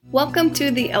Welcome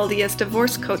to the LDS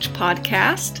Divorce Coach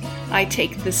podcast. I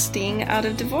take the sting out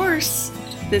of divorce.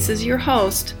 This is your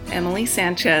host, Emily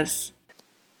Sanchez.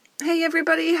 Hey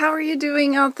everybody, how are you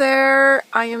doing out there?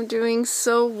 I am doing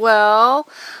so well.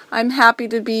 I'm happy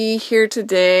to be here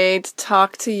today to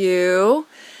talk to you.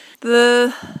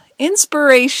 The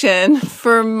inspiration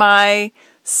for my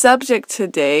subject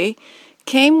today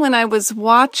came when I was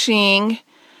watching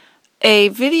a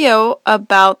video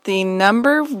about the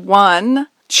number one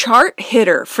chart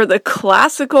hitter for the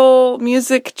classical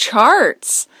music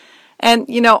charts. And,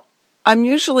 I'm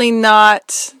usually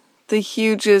not the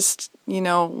hugest,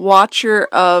 watcher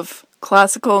of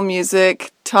classical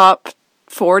music, top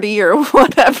 40 or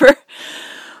whatever.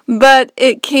 But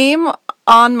it came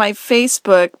on my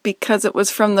Facebook because it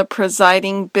was from the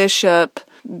presiding bishop,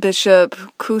 Bishop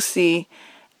Kusi.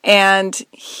 And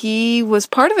he was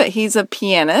part of it. He's a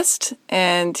pianist,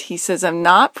 and he says, I'm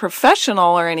not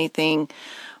professional or anything,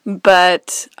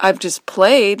 but I've just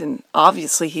played, and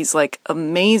obviously he's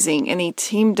amazing. And he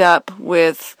teamed up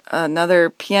with another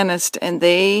pianist, and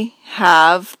they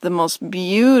have the most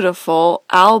beautiful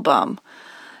album.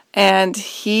 And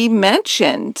he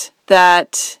mentioned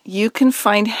that you can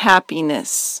find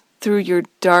happiness through your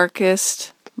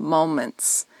darkest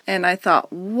moments. And I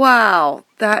thought, wow,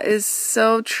 that is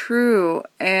so true.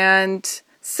 And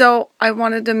so I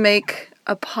wanted to make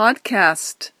a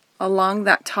podcast along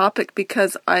that topic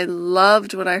because I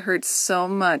loved what I heard so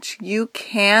much. You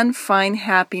can find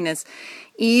happiness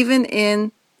even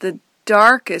in the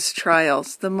darkest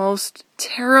trials, the most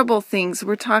terrible things.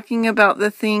 We're talking about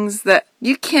the things that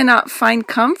you cannot find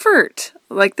comfort.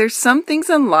 There's some things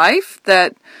in life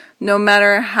that no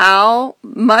matter how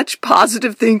much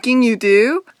positive thinking you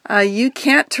do, you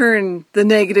can't turn the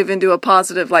negative into a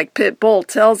positive like Pitbull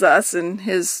tells us in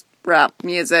his rap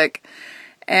music.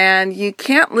 And you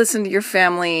can't listen to your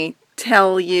family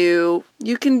tell you,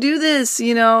 you can do this,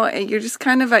 and you're just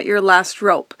kind of at your last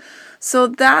rope. So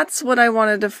that's what I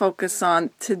wanted to focus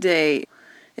on today.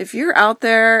 If you're out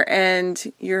there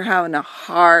and you're having a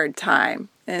hard time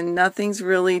and nothing's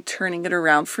really turning it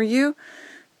around for you,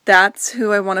 that's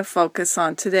who I want to focus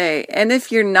on today. And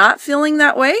if you're not feeling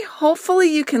that way,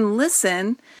 hopefully you can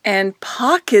listen and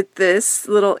pocket this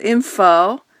little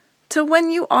info to when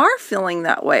you are feeling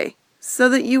that way so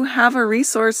that you have a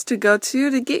resource to go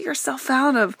to get yourself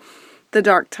out of the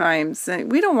dark times.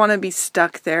 And we don't want to be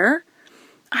stuck there.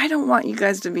 I don't want you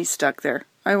guys to be stuck there.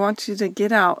 I want you to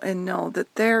get out and know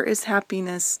that there is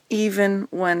happiness even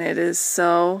when it is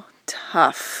so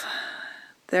tough.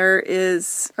 There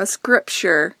is a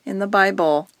scripture in the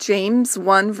Bible, James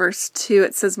 1 verse 2.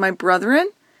 It says, my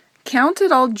brethren, count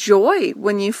it all joy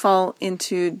when you fall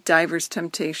into diverse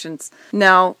temptations.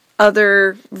 Now,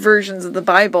 other versions of the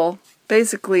Bible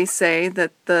basically say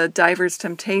that the diverse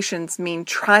temptations mean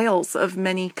trials of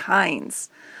many kinds.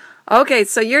 Okay,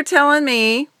 so you're telling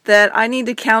me that I need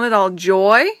to count it all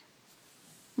joy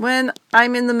when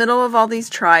I'm in the middle of all these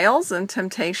trials and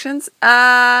temptations?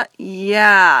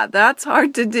 Yeah, that's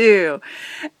hard to do.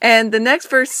 And the next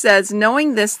verse says,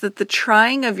 knowing this, that the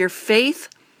trying of your faith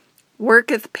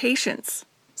worketh patience.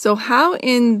 So how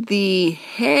in the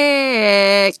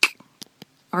heck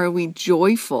are we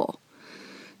joyful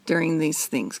during these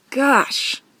things?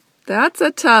 Gosh, that's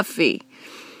a toughie.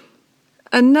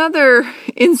 Another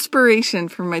inspiration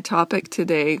for my topic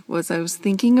today was I was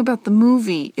thinking about the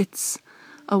movie. It's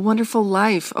A Wonderful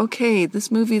Life. Okay,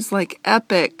 this movie is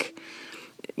epic.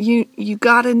 You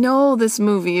gotta know this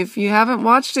movie. If you haven't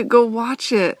watched it, go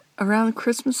watch it around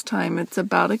Christmas time. It's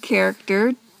about a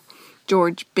character,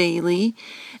 George Bailey,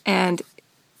 and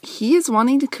he is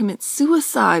wanting to commit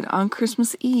suicide on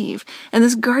Christmas Eve. And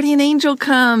this guardian angel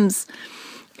comes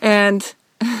and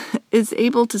is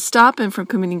able to stop him from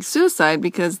committing suicide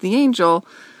because the angel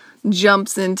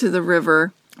jumps into the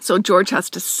river. So George has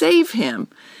to save him.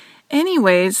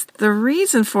 Anyways, the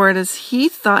reason for it is he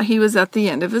thought he was at the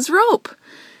end of his rope.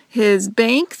 His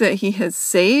bank that he has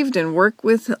saved and worked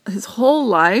with his whole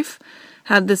life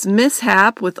had this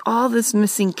mishap with all this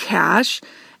missing cash.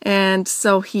 And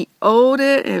so he owed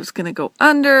it. It was going to go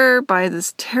under by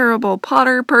this terrible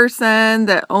Potter person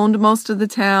that owned most of the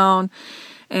town.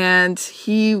 And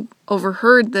he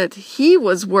overheard that he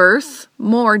was worth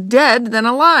more dead than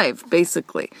alive,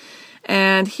 basically.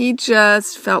 And he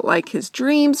just felt like his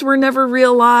dreams were never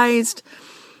realized.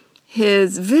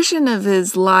 His vision of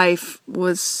his life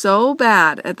was so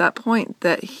bad at that point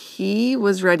that he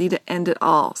was ready to end it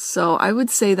all. So I would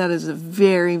say that is a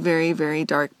very, very, very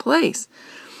dark place.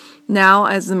 Now,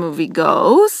 as the movie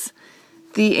goes,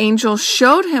 the angel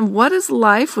showed him what his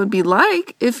life would be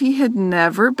like if he had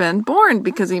never been born,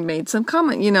 because he made some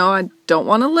comment, I don't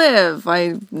want to live.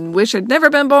 I wish I'd never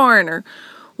been born or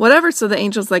whatever. So the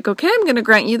angel's like, okay, I'm going to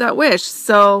grant you that wish.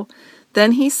 So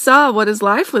then he saw what his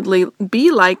life would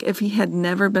be like if he had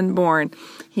never been born.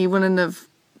 He wouldn't have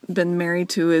been married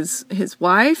to his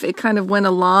wife. It kind of went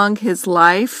along his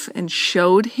life and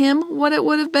showed him what it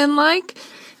would have been like.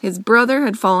 His brother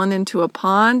had fallen into a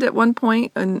pond at one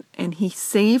point, and he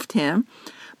saved him.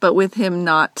 But with him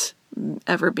not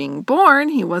ever being born,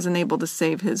 he wasn't able to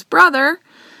save his brother.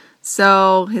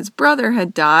 So his brother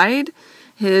had died.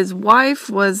 His wife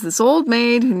was this old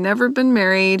maid who'd never been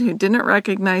married, who didn't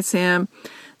recognize him.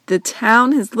 The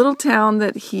town, his little town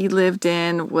that he lived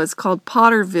in, was called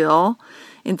Potterville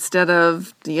instead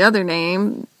of the other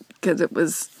name, because it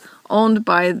was owned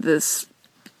by this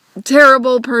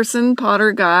terrible person,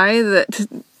 Potter guy, that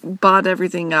bought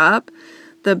everything up.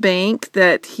 The bank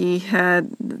that he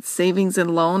had, savings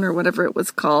and loan or whatever it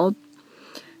was called,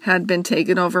 had been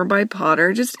taken over by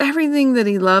Potter. Just everything that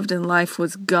he loved in life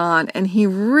was gone. And he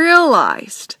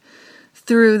realized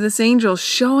through this angel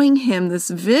showing him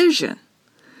this vision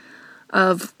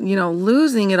of,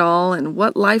 losing it all and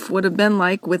what life would have been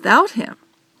like without him.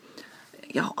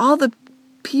 All the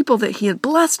people that he had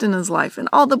blessed in his life and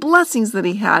all the blessings that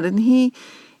he had, and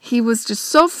he was just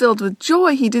so filled with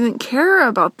joy. He didn't care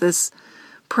about this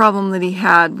problem that he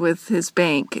had with his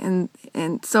bank, and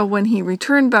so when he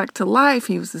returned back to life,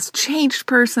 he was this changed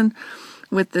person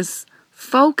with this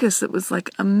focus that was like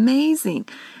amazing.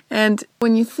 And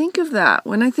when I think of that,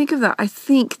 I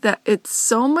think that it's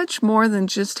so much more than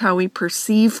just how we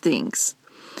perceive things.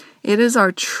 It is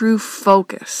our true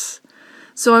focus.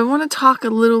 So I want to talk a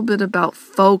little bit about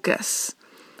focus.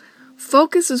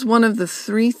 Focus is one of the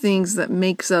 3 things that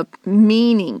makes up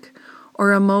meaning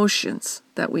or emotions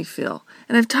that we feel.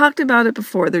 And I've talked about it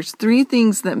before. There's 3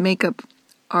 things that make up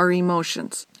our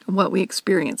emotions, what we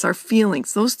experience, our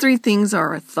feelings. Those 3 things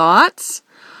are our thoughts,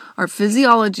 our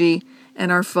physiology,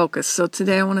 and our focus. So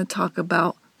today I want to talk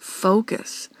about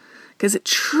focus, because it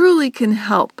truly can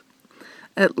help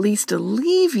at least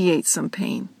alleviate some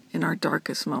pain in our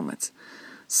darkest moments.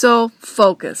 So,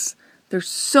 focus. There's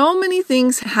so many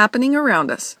things happening around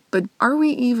us, but are we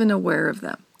even aware of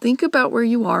them? Think about where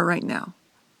you are right now.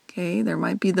 Okay, there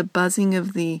might be the buzzing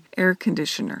of the air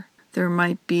conditioner. There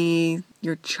might be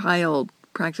your child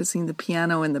practicing the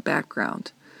piano in the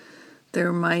background.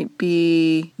 There might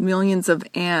be millions of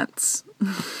ants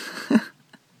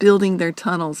building their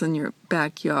tunnels in your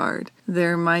backyard.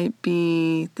 There might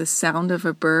be the sound of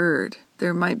a bird.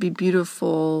 There might be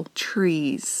beautiful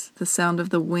trees, the sound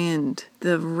of the wind,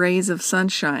 the rays of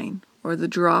sunshine, or the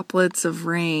droplets of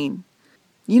rain.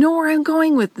 You know where I'm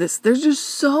going with this. There's just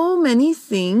so many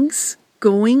things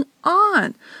going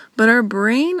on, but our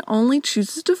brain only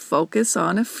chooses to focus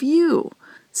on a few.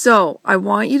 So I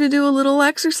want you to do a little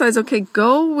exercise. Okay,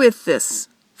 go with this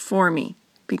for me,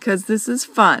 because this is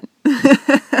fun.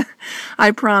 I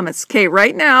promise. Okay,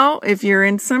 right now, if you're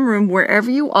in some room,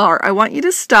 wherever you are, I want you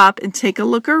to stop and take a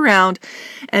look around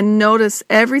and notice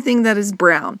everything that is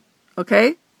brown.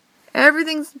 Okay?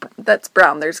 Everything that's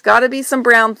brown. There's got to be some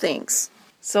brown things.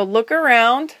 So look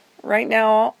around. Right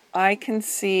now, I can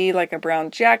see like a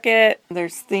brown jacket.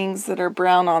 There's things that are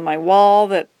brown on my wall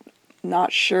that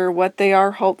not sure what they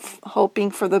are,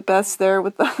 hoping for the best there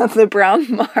with the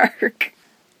brown mark.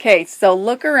 Okay, so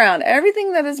look around.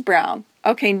 Everything that is brown.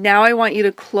 Okay, now I want you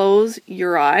to close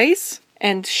your eyes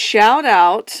and shout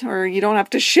out, or you don't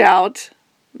have to shout,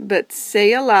 but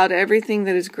say aloud everything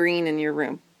that is green in your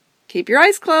room. Keep your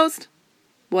eyes closed.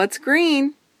 What's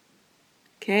green?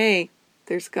 Okay,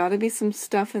 there's got to be some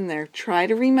stuff in there. Try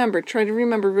to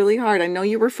remember really hard. I know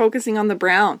you were focusing on the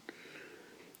brown.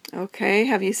 Okay,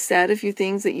 have you said a few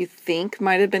things that you think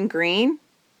might have been green?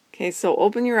 Okay, so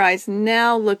open your eyes.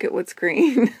 Now look at what's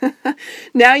green.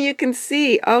 Now you can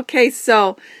see. Okay,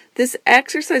 so this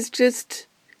exercise just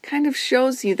kind of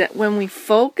shows you that when we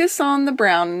focus on the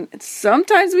brown,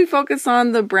 sometimes we focus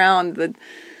on the brown, the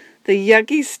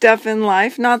yucky stuff in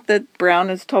life. Not that brown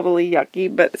is totally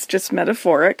yucky, but it's just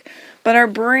metaphoric. But our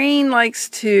brain likes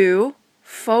to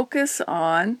focus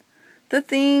on the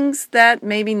things that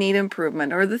maybe need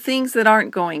improvement, or the things that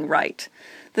aren't going right.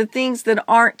 The things that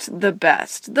aren't the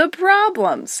best, the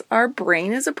problems. Our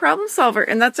brain is a problem solver,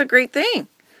 and that's a great thing.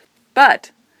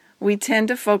 But we tend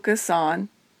to focus on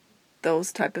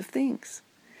those type of things.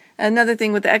 Another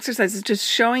thing with the exercise is just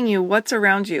showing you what's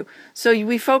around you. So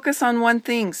we focus on one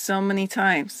thing so many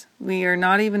times. We are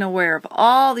not even aware of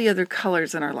all the other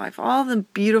colors in our life, all the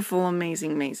beautiful,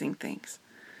 amazing, amazing things.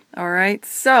 All right.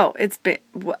 So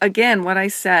again, what I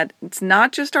said, it's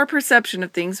not just our perception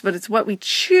of things, but it's what we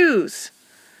choose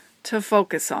to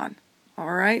focus on.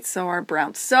 All right. So our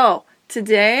brown. So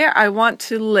today I want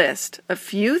to list a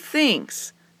few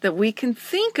things that we can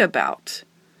think about,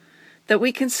 that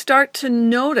we can start to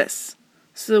notice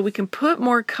so that we can put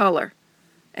more color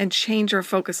and change our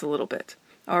focus a little bit.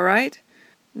 All right.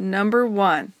 Number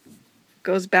 1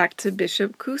 goes back to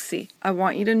Bishop Kusi. I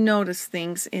want you to notice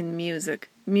things in music.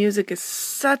 Music is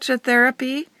such a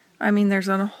therapy. I mean, there's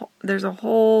a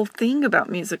whole thing about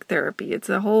music therapy. It's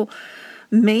a whole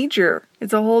major.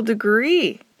 It's a whole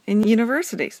degree in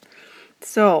universities.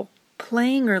 So,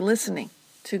 playing or listening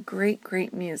to great,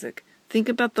 great music. Think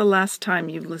about the last time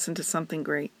you've listened to something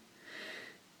great.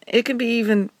 It can be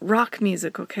even rock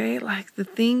music, okay? Like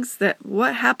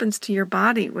what happens to your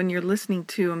body when you're listening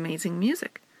to amazing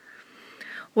music?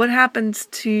 What happens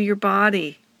to your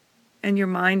body and your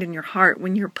mind and your heart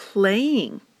when you're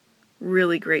playing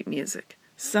really great music?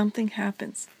 Something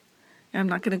happens. I'm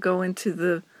not going to go into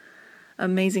the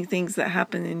amazing things that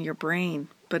happen in your brain,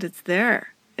 but it's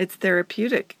there. It's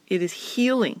therapeutic. It is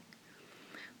healing.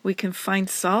 We can find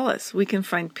solace. We can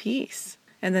find peace.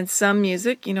 And then some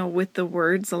music, with the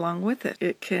words along with it.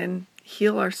 It can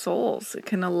heal our souls. It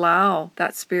can allow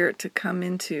that spirit to come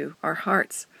into our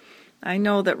hearts. I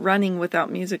know that running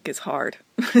without music is hard.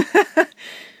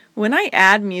 When I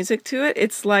add music to it,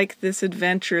 it's like this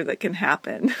adventure that can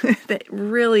happen that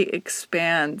really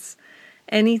expands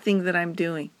anything that I'm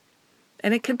doing.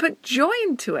 And it can put joy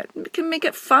into it. It can make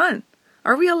it fun.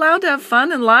 Are we allowed to have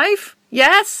fun in life?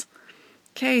 Yes.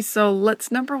 Okay, so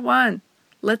number 1.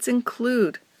 Let's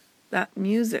include that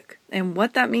music and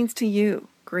what that means to you.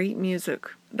 Great music.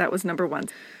 That was number 1.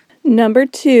 Number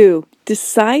 2,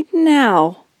 decide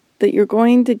now that you're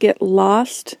going to get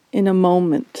lost in a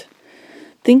moment.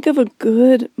 Think of a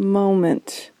good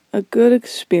moment, a good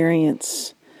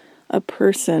experience, a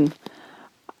person.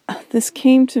 This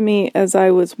came to me as I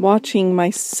was watching my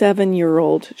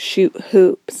 7-year-old shoot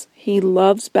hoops. He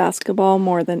loves basketball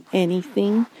more than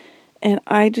anything. And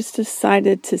I just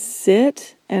decided to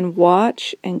sit and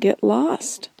watch and get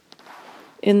lost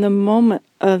in the moment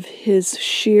of his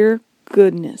sheer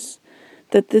goodness.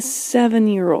 That this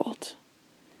 7-year-old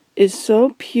is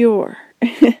so pure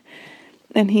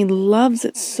and he loves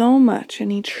it so much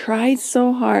and he tries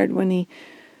so hard when he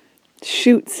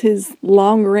shoots his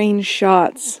long-range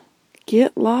shots.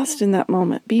 Get lost in that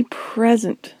moment. Be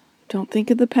present. Don't think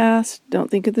of the past.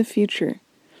 Don't think of the future.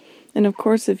 And of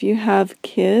course, if you have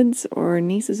kids or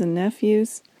nieces and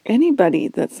nephews, anybody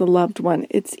that's a loved one,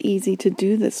 it's easy to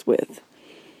do this with.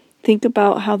 Think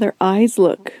about how their eyes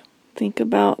look. Think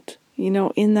about,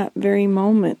 in that very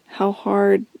moment, how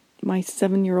hard my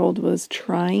 7-year-old was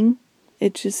trying.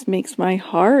 It just makes my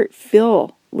heart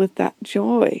fill with that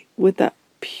joy, with that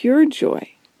pure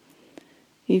joy.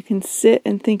 You can sit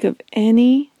and think of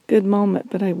any good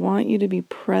moment, but I want you to be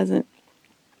present.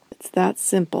 It's that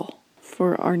simple.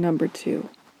 For our number 2.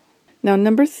 Now,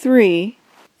 number 3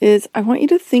 is I want you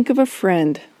to think of a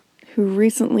friend who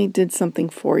recently did something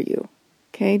for you.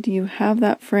 Okay, do you have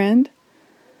that friend?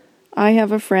 I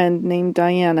have a friend named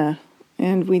Diana,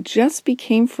 and we just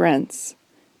became friends.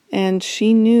 And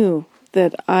she knew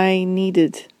that I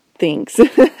needed things.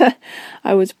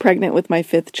 I was pregnant with my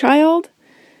 5th child.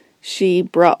 She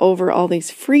brought over all these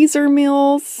freezer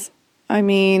meals.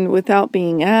 Without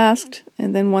being asked.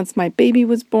 And then once my baby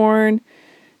was born,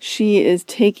 she is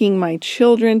taking my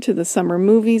children to the summer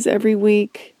movies every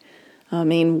week.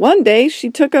 One day she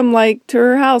took them to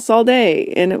her house all day,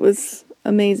 and it was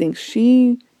amazing.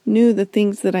 She knew the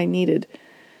things that I needed,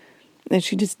 and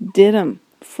she just did them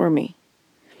for me.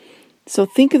 So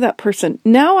think of that person.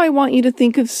 Now I want you to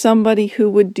think of somebody who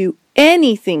would do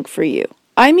anything for you.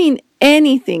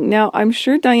 Anything. Now, I'm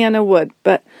sure Diana would,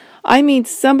 but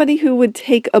somebody who would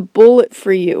take a bullet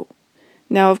for you.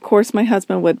 Now, of course, my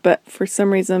husband would, but for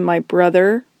some reason, my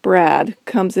brother, Brad,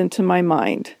 comes into my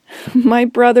mind. My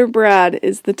brother, Brad,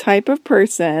 is the type of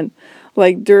person,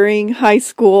 during high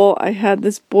school, I had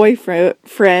this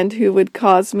boyfriend who would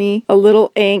cause me a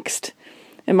little angst,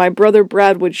 and my brother,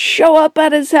 Brad, would show up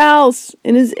at his house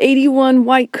in his 81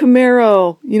 white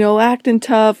Camaro, acting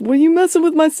tough. What are you messing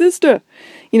with my sister?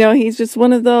 He's just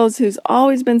one of those who's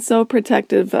always been so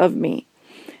protective of me.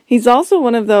 He's also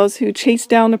one of those who chased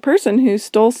down a person who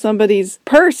stole somebody's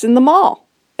purse in the mall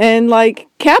and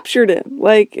captured him.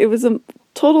 It was a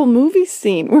total movie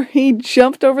scene where he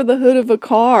jumped over the hood of a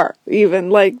car, even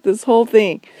this whole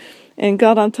thing, and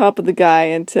got on top of the guy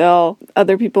until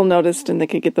other people noticed and they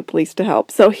could get the police to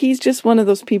help. So he's just one of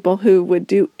those people who would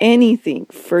do anything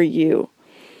for you,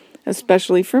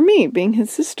 especially for me, being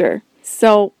his sister.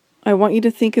 So I want you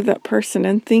to think of that person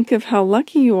and think of how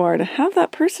lucky you are to have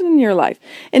that person in your life.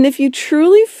 And if you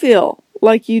truly feel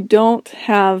like you don't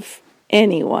have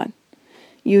anyone,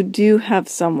 you do have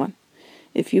someone.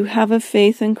 If you have a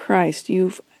faith in Christ,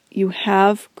 you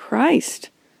have Christ.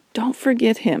 Don't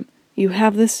forget him. You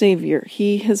have the Savior.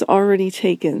 He has already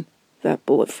taken that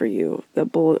bullet for you.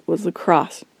 That bullet was the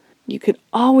cross. You could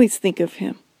always think of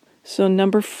him. So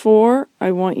number 4,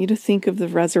 I want you to think of the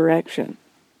resurrection.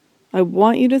 I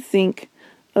want you to think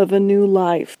of a new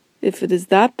life. If it is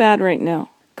that bad right now,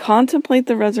 contemplate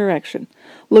the resurrection.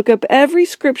 Look up every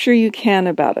scripture you can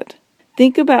about it.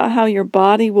 Think about how your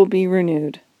body will be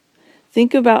renewed.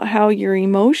 Think about how your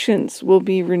emotions will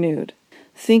be renewed.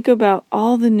 Think about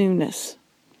all the newness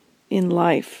in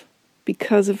life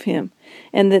because of him.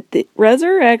 And that the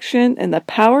resurrection and the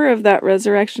power of that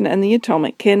resurrection and the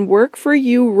atonement can work for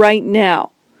you right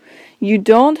now. You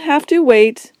don't have to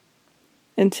wait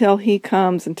until he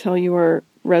comes, until you are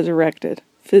resurrected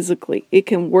physically. It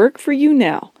can work for you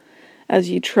now as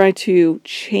you try to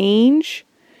change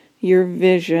your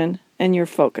vision and your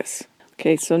focus.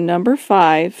 Okay, so number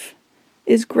 5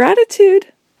 is gratitude.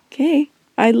 Okay,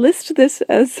 I list this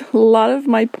as a lot of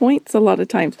my points a lot of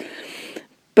times.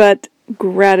 But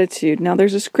gratitude. Now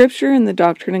there's a scripture in the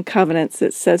Doctrine and Covenants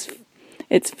that says,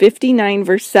 it's 59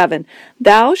 verse 7,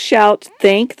 "Thou shalt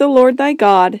thank the Lord thy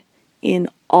God in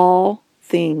all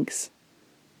things."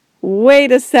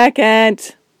 Wait a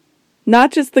second.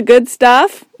 Not just the good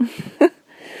stuff?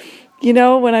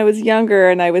 When I was younger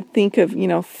and I would think of,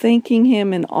 thanking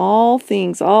him in all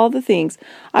things, all the things,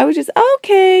 I would just,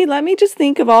 okay, let me just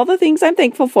think of all the things I'm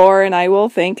thankful for and I will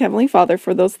thank Heavenly Father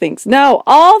for those things. No,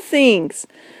 all things.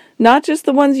 Not just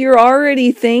the ones you're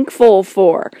already thankful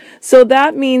for. So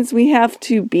that means we have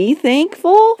to be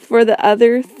thankful for the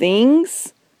other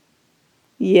things.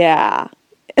 Yeah,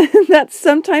 that's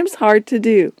sometimes hard to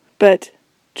do, but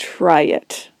try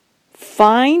it.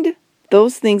 Find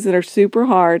those things that are super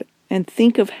hard and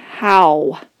think of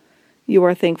how you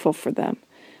are thankful for them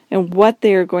and what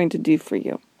they are going to do for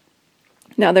you.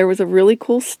 Now, there was a really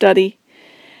cool study,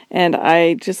 and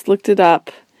I just looked it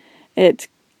up. It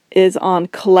is on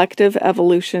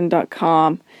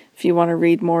collectiveevolution.com if you want to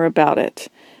read more about it.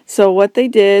 So what they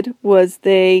did was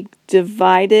they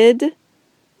divided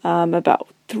about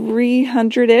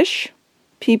 300-ish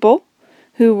people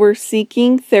who were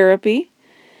seeking therapy,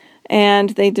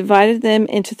 and they divided them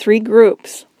into 3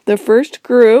 groups. The first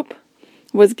group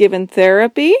was given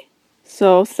therapy,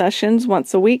 so sessions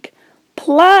once a week,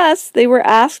 plus they were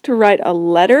asked to write a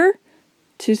letter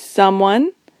to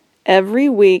someone every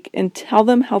week and tell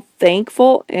them how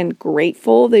thankful and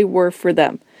grateful they were for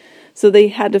them. So they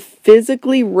had to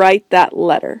physically write that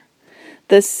letter.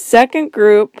 The second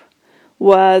group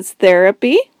was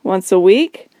therapy once a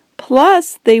week,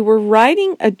 plus they were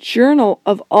writing a journal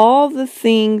of all the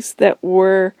things that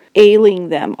were ailing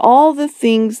them, all the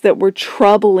things that were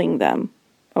troubling them,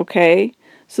 okay?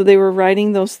 So they were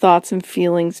writing those thoughts and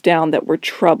feelings down that were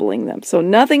troubling them. So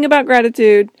nothing about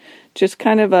gratitude, just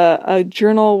kind of a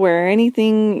journal where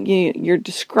anything you're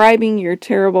describing your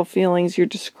terrible feelings, you're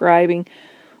describing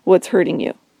what's hurting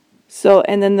you. So,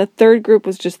 and then the third group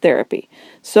was just therapy.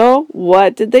 So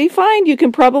what did they find? You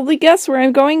can probably guess where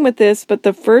I'm going with this, but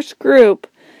the first group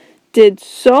did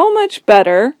so much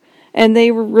better, and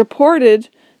they were reported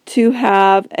to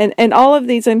have, and all of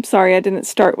these, I'm sorry, I didn't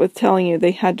start with telling you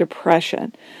they had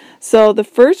depression. So the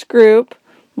first group,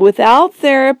 without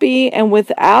therapy and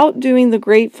without doing the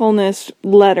gratefulness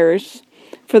letters,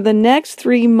 for the next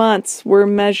 3 months were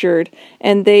measured,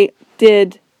 and they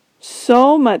did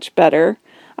so much better.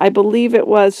 I believe it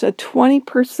was a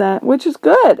 20%, which is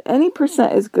good. Any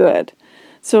percent is good.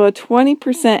 So a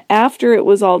 20% after it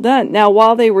was all done. Now,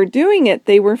 while they were doing it,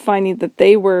 they were finding that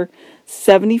they were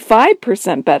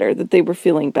 75% better, that they were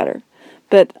feeling better.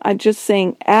 But I'm just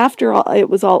saying, after it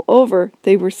was all over,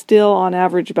 they were still on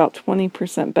average about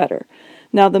 20% better.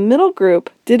 Now, the middle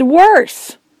group did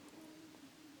worse.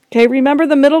 Okay, remember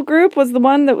the middle group was the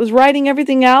one that was writing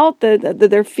everything out,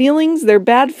 their feelings, their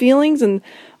bad feelings, and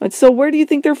so where do you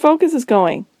think their focus is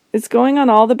going? It's going on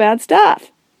all the bad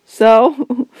stuff.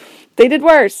 So they did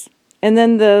worse. And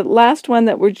then the last one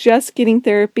that were just getting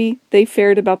therapy, they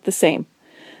fared about the same.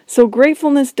 So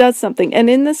gratefulness does something. And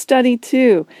in the study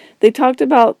too, they talked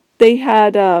about they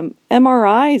had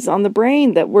MRIs on the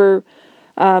brain that were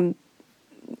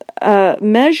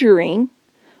measuring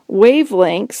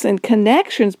wavelengths and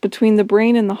connections between the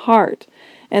brain and the heart.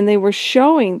 And they were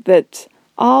showing that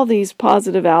all these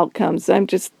positive outcomes. I'm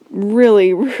just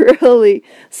really, really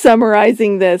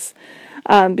summarizing this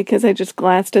because I just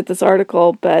glanced at this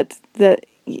article, but that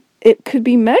it could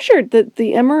be measured, that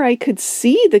the MRI could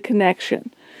see the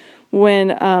connection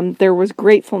when there was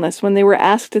gratefulness, when they were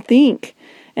asked to think,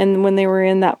 and when they were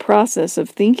in that process of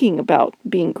thinking about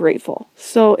being grateful.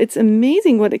 So it's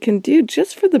amazing what it can do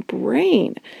just for the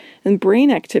brain and brain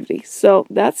activity. So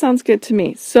that sounds good to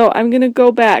me. So I'm going to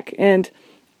go back, and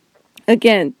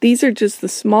again, these are just the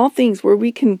small things where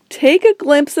we can take a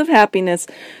glimpse of happiness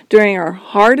during our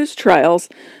hardest trials.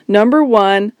 Number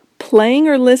 1, playing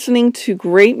or listening to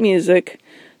great music.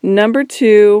 Number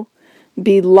 2,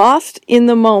 be lost in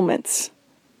the moments.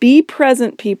 Be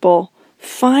present, people.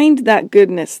 Find that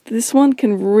goodness. This one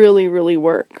can really, really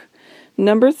work.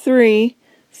 Number 3,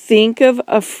 think of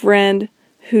a friend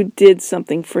who did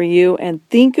something for you, and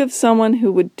think of someone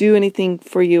who would do anything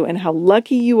for you, and how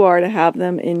lucky you are to have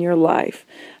them in your life.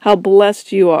 How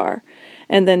blessed you are.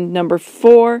 And then number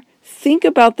 4, think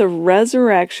about the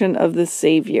resurrection of the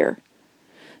Savior.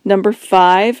 Number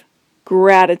 5,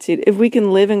 gratitude. If we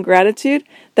can live in gratitude,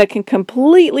 that can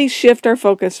completely shift our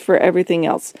focus for everything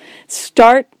else.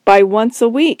 Start by once a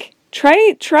week.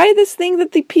 Try this thing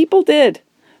that the people did.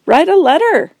 Write a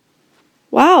letter.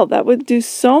 Wow, that would do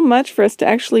so much for us to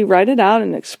actually write it out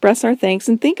and express our thanks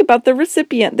and think about the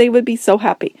recipient. They would be so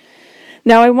happy.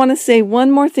 Now, I want to say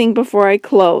one more thing before I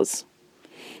close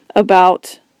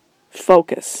about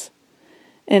focus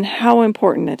and how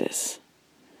important it is.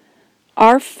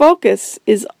 Our focus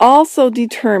is also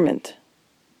determined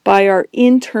by our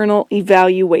internal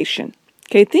evaluation.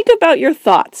 Okay, think about your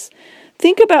thoughts.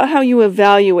 Think about how you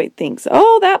evaluate things.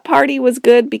 Oh, that party was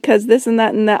good because this and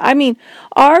that and that. I mean,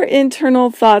 our internal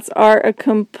thoughts are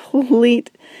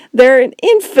they're an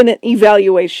infinite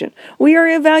evaluation. We are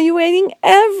evaluating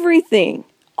everything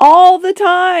all the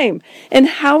time. And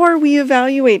how are we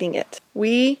evaluating it?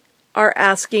 We are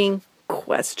asking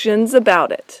questions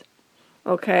about it.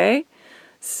 Okay?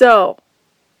 So,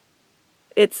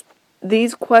 it's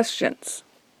these questions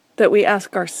that we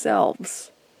ask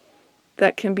ourselves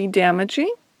that can be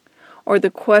damaging, or the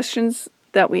questions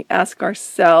that we ask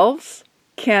ourselves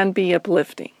can be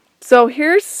uplifting. So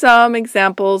here's some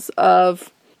examples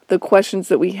of the questions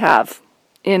that we have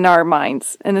in our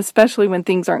minds, and especially when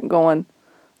things aren't going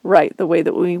right the way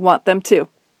that we want them to.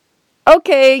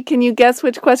 Okay, can you guess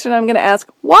which question I'm going to ask?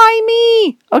 Why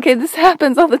me? Okay, this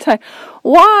happens all the time.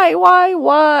 Why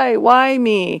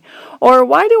me? Or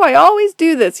why do I always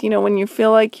do this? You know, when you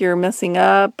feel like you're messing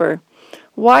up, or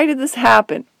why did this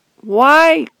happen?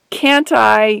 Why can't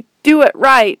I do it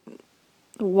right?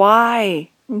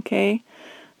 Why? Okay,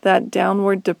 that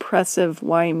downward depressive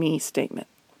why me statement.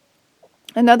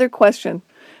 Another question,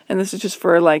 and this is just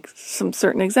for like some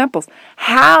certain examples.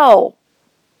 How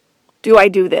do I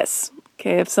do this?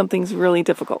 Okay, if something's really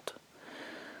difficult.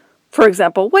 For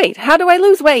example, how do I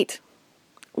lose weight?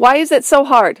 Why is it so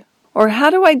hard? Or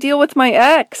how do I deal with my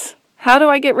ex? How do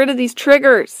I get rid of these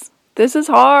triggers? This is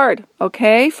hard.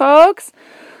 Okay, folks?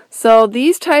 So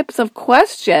these types of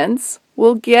questions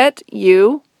will get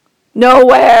you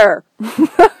nowhere.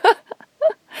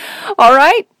 All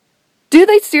right? Do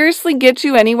they seriously get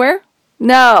you anywhere?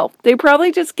 No, they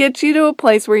probably just get you to a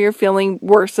place where you're feeling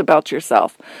worse about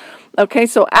yourself. Okay,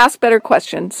 so ask better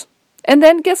questions. And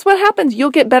then guess what happens? You'll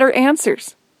get better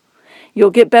answers.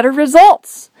 You'll get better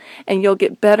results. And you'll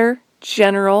get better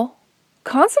general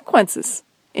consequences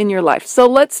in your life. So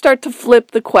let's start to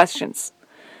flip the questions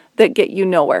that get you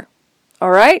nowhere. All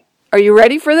right? Are you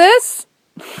ready for this?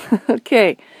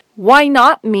 Okay. Why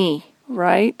not me?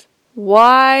 Right?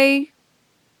 Why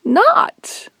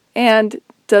not? And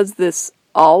does this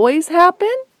always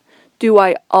happen? Do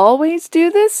I always do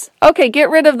this? Okay, get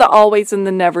rid of the always and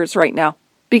the nevers right now,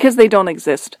 because they don't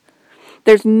exist.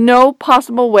 There's no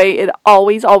possible way it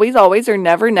always, or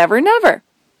never, never.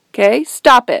 Okay?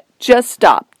 Stop it. Just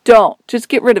stop. Don't. Just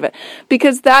get rid of it.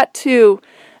 Because that too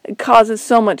causes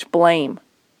so much blame.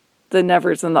 The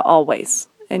nevers and the always.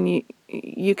 And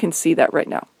you can see that right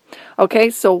now.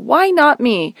 Okay, so why not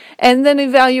me? And then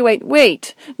evaluate,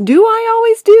 wait, do I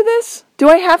always do this? Do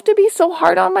I have to be so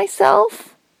hard on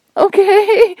myself?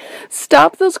 Okay,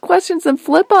 stop those questions and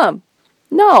flip them.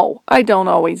 No, I don't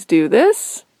always do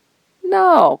this.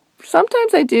 No,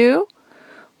 sometimes I do.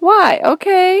 Why?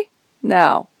 Okay,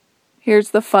 now, here's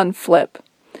the fun flip.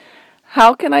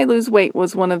 How can I lose weight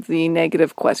was one of the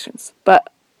negative questions.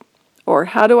 Or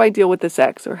how do I deal with this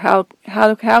ex? Or how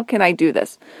can I do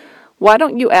this? Why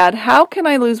don't you add, how can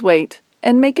I lose weight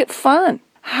and make it fun?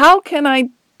 How can I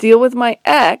deal with my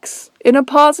ex in a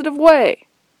positive way?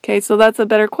 Okay, so that's a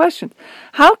better question.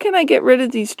 How can I get rid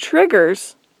of these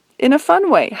triggers in a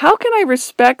fun way? How can I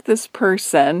respect this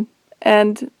person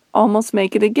and almost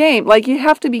make it a game. Like you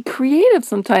have to be creative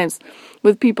sometimes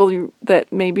with people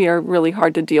that maybe are really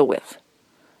hard to deal with.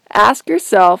 Ask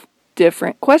yourself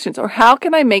different questions. Or how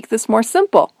can I make this more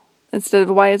simple? Instead of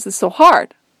why is this so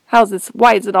hard?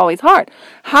 Why is it always hard?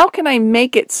 How can I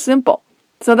make it simple?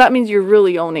 So that means you're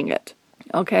really owning it.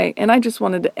 Okay? And I just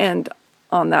wanted to end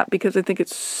on that because I think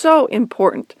it's so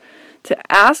important to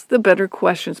ask the better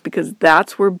questions because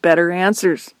that's where better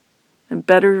answers and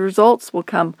better results will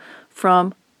come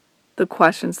from the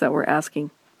questions that we're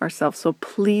asking ourselves. So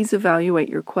please evaluate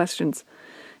your questions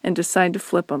and decide to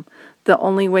flip them. The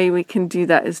only way we can do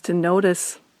that is to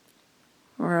notice.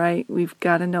 All right? We've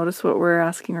got to notice what we're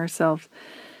asking ourselves.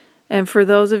 And for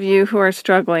those of you who are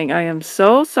struggling, I am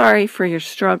so sorry for your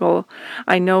struggle.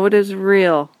 I know it is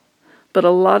real, but a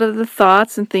lot of the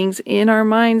thoughts and things in our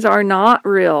minds are not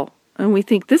real. And we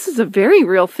think this is a very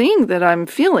real thing that I'm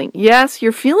feeling. Yes,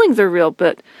 your feelings are real,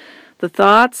 but the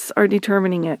thoughts are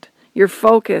determining it. Your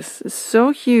focus is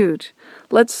so huge.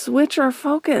 Let's switch our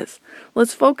focus.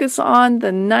 Let's focus on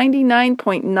the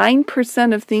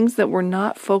 99.9% of things that we're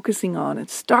not focusing on and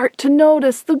start to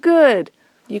notice the good.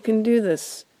 You can do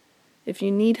this. If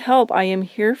you need help, I am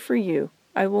here for you.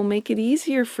 I will make it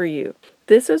easier for you.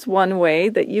 This is one way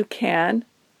that you can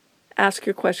ask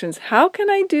your questions. How can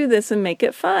I do this and make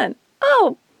it fun?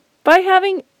 Oh, by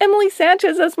having Emily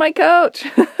Sanchez as my coach.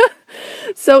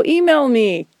 So email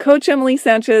me,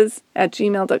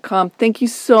 coachemilysanchez@gmail.com. Thank you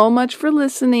so much for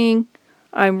listening.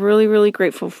 I'm really, really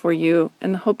grateful for you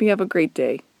and hope you have a great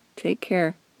day. Take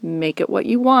care. Make it what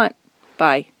you want.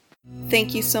 Bye.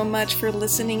 Thank you so much for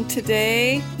listening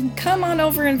today. Come on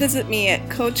over and visit me at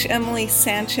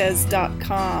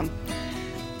coachemilysanchez.com.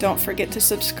 Don't forget to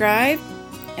subscribe.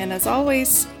 And as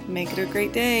always, make it a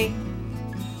great day.